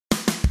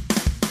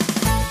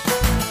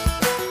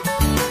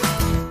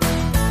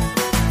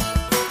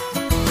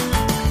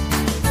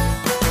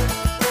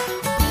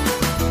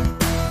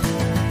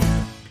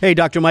Hey,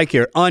 Dr. Mike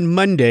here. On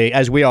Monday,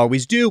 as we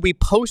always do, we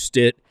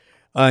posted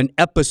an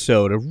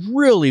episode, a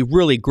really,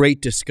 really great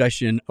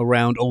discussion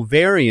around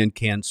ovarian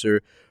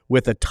cancer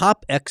with a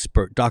top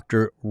expert,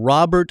 Dr.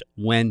 Robert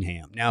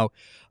Wenham. Now,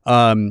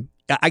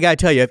 I got to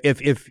tell you,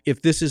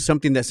 if this is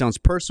something that sounds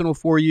personal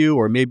for you,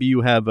 or maybe you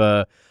have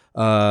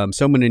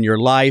someone in your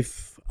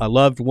life, a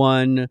loved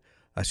one,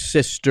 a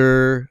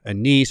sister, a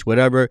niece,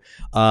 whatever,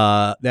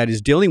 that is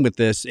dealing with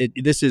this.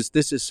 This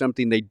is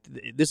something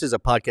this is a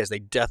podcast they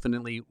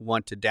definitely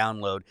want to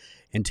download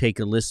and take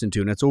a listen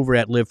to, and it's over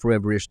at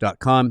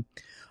liveforeverish.com.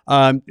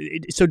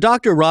 So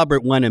Dr.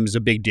 Robert Wenham is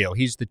a big deal.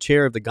 He's the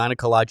chair of the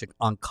Gynecologic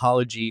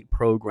Oncology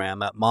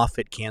Program at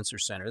Moffitt Cancer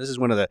Center. This is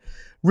one of the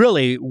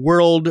really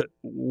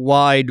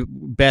worldwide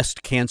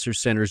best cancer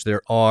centers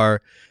there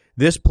are.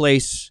 This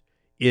place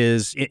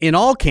is, in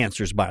all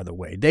cancers, by the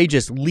way, they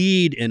just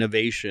lead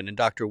innovation. And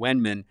Dr.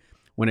 Wenham,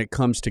 when it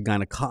comes to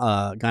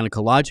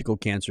gynecological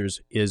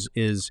cancers,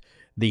 is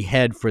the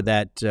head for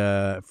that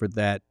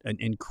an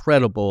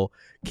incredible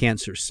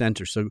cancer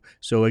center.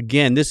 So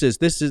again, this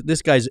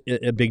guy's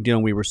a big deal.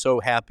 And we were so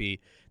happy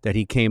that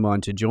he came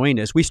on to join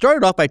us. We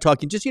started off by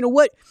talking just,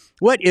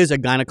 what is a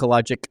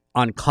gynecologic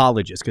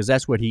oncologist? Because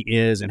that's what he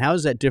is. And how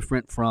is that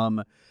different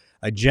from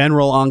a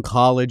general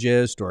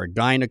oncologist or a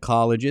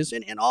gynecologist?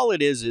 And all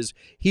it is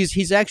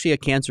he's actually a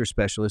cancer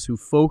specialist who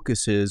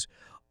focuses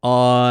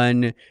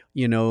on,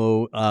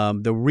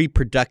 the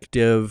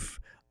reproductive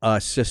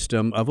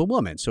system of a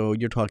woman. So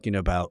you're talking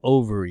about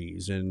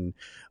ovaries and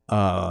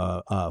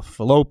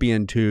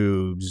fallopian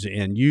tubes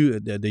and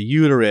the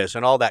uterus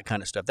and all that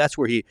kind of stuff. That's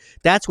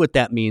what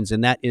that means,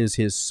 and that is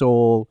his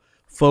sole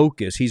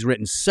focus. He's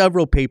written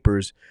several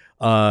papers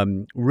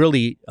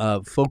really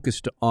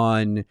focused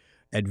on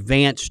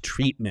advanced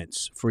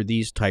treatments for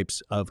these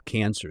types of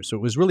cancer. So it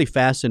was really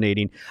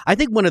fascinating. I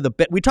think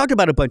we talked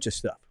about a bunch of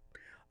stuff,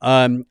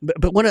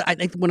 but I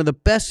think one of the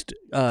best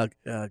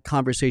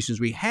conversations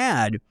we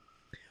had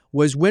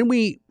was when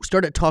we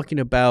started talking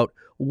about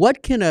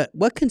what can a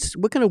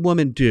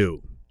woman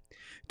do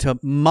to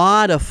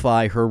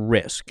modify her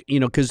risk.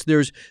 Because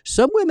there's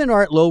some women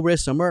are at low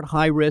risk, some are at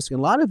high risk, and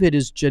a lot of it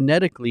is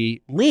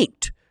genetically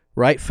linked,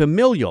 right?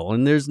 Familial,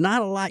 and there's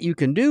not a lot you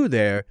can do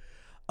there.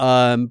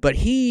 But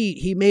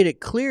he made it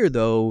clear,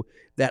 though,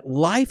 that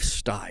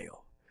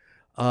lifestyle,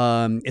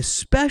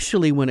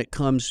 especially when it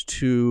comes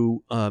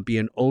to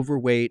being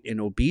overweight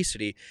and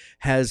obesity,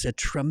 has a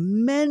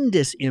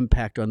tremendous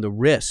impact on the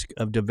risk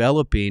of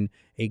developing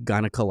a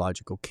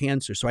gynecological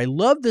cancer. So I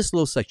love this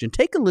little section.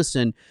 Take a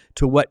listen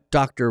to what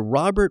Dr.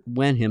 Robert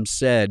Wenham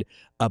said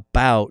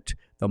about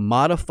the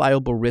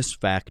modifiable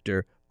risk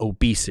factor,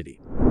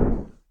 obesity.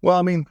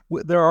 Well,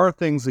 there are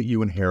things that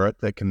you inherit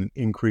that can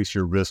increase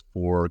your risk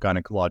for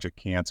gynecologic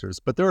cancers,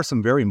 but there are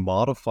some very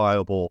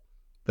modifiable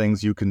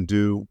things you can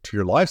do to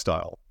your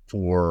lifestyle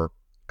for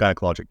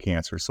gynecologic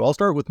cancer. So I'll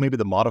start with maybe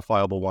the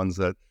modifiable ones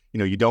that,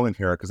 you don't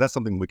inherit, because that's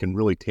something we can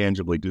really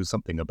tangibly do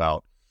something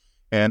about.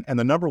 And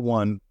the number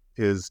one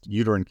is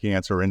uterine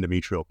cancer or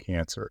endometrial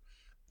cancer.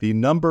 The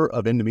number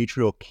of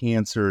endometrial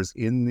cancers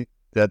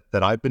that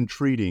I've been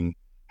treating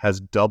has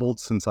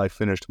doubled since I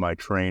finished my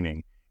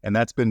training. And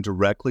that's been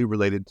directly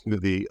related to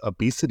the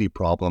obesity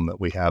problem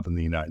that we have in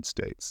the United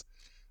States.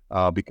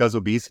 Because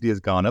obesity has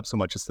gone up so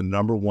much, it's the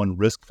number one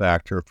risk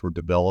factor for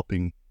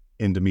developing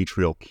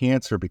endometrial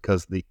cancer,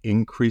 because the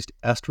increased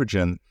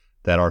estrogen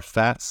that our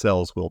fat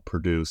cells will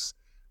produce,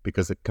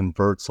 because it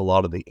converts a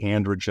lot of the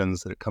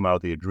androgens that come out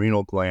of the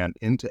adrenal gland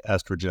into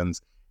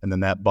estrogens, and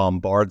then that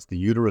bombards the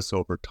uterus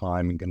over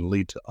time and can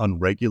lead to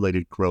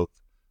unregulated growth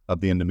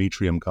of the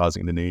endometrium,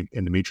 causing the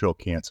endometrial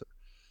cancer.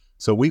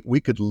 So we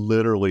could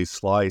literally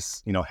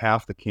slice,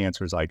 half the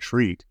cancers I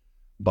treat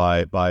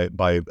by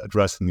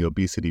addressing the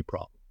obesity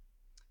problem.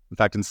 In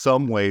fact, in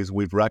some ways,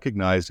 we've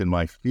recognized in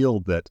my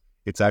field that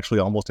it's actually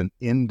almost an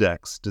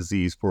index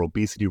disease for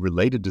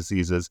obesity-related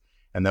diseases,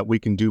 and that we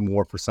can do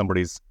more for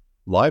somebody's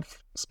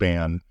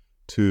lifespan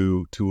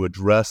to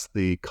address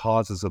the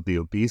causes of the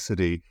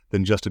obesity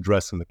than just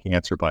addressing the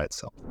cancer by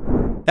itself.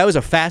 That was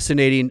a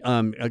fascinating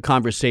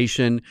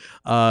conversation.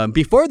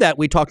 Before that,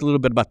 we talked a little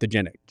bit about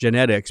the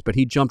genetics, but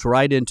he jumped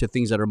right into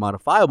things that are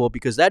modifiable,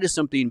 because that is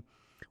something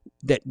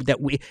that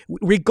we,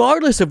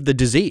 regardless of the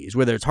disease,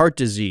 whether it's heart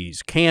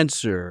disease,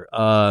 cancer,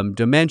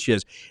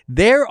 dementias,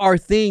 there are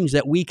things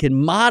that we can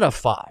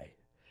modify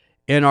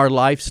in our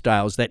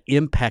lifestyles that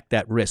impact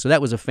that risk. So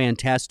that was a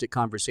fantastic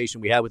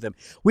conversation we had with him.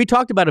 We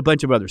talked about a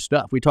bunch of other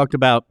stuff. We talked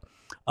about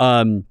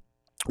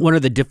one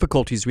of the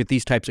difficulties with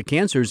these types of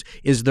cancers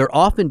is they're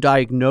often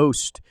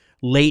diagnosed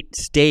late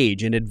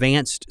stage and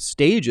advanced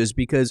stages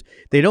because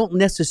they don't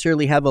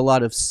necessarily have a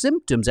lot of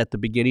symptoms at the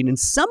beginning. And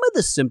some of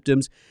the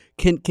symptoms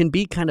can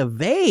be kind of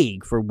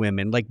vague for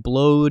women, like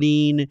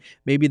bloating.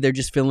 Maybe they're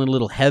just feeling a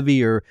little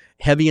heavy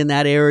in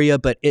that area,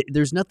 but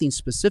there's nothing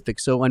specific.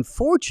 So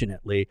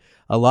unfortunately,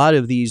 a lot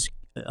of these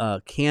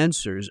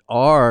cancers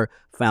are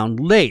found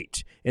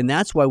late. And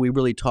that's why we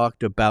really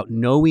talked about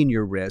knowing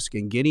your risk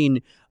and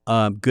getting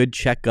good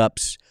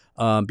checkups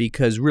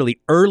because really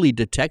early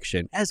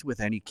detection, as with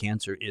any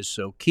cancer, is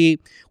so key.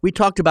 We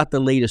talked about the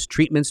latest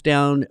treatments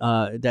down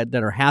that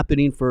are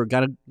happening for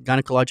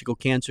gynecological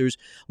cancers.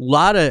 A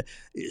lot of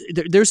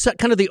there's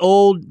kind of the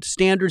old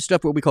standard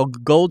stuff, what we call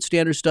gold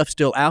standard stuff,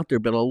 still out there,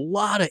 but a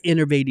lot of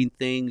innovating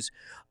things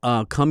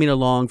coming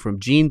along from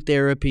gene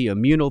therapy,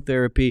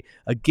 immunotherapy.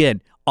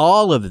 Again,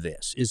 all of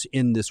this is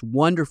in this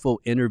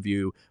wonderful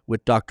interview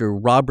with Dr.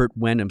 Robert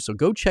Wenham. So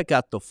go check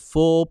out the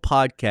full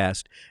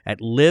podcast at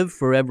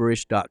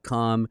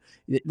liveforeverish.com.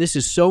 This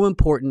is so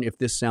important if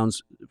this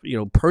sounds,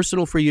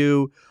 personal for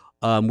you.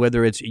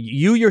 Whether it's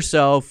you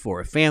yourself or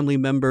a family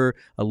member,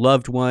 a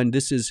loved one,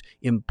 this is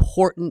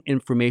important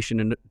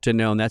information to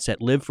know, and that's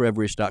at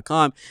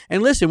liveforeverish.com.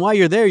 And listen, while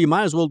you're there, you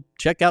might as well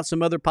check out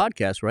some other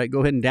podcasts, right?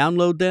 Go ahead and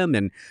download them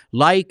and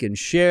like and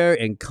share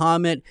and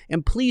comment,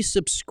 and please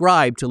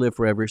subscribe to Live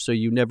Forever so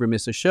you never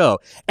miss a show.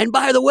 And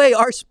by the way,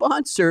 our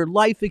sponsor,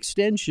 Life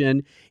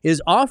Extension,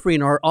 is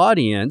offering our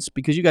audience,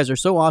 because you guys are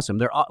so awesome,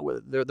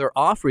 they're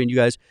offering you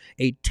guys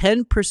a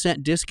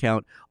 10%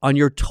 discount on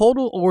your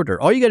total order.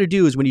 All you got to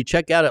do is when you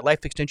check out at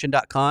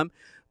lifeextension.com,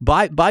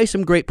 buy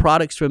some great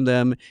products from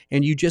them,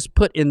 and you just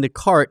put in the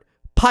cart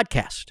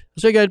podcast.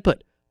 So you got to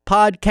put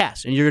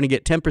podcast, and you're going to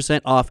get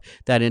 10% off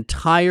that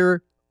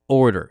entire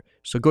order.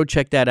 So go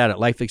check that out at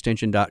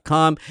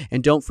lifeextension.com,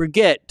 and don't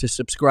forget to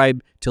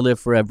subscribe to Live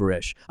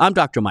Foreverish. I'm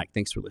Dr. Mike.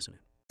 Thanks for listening.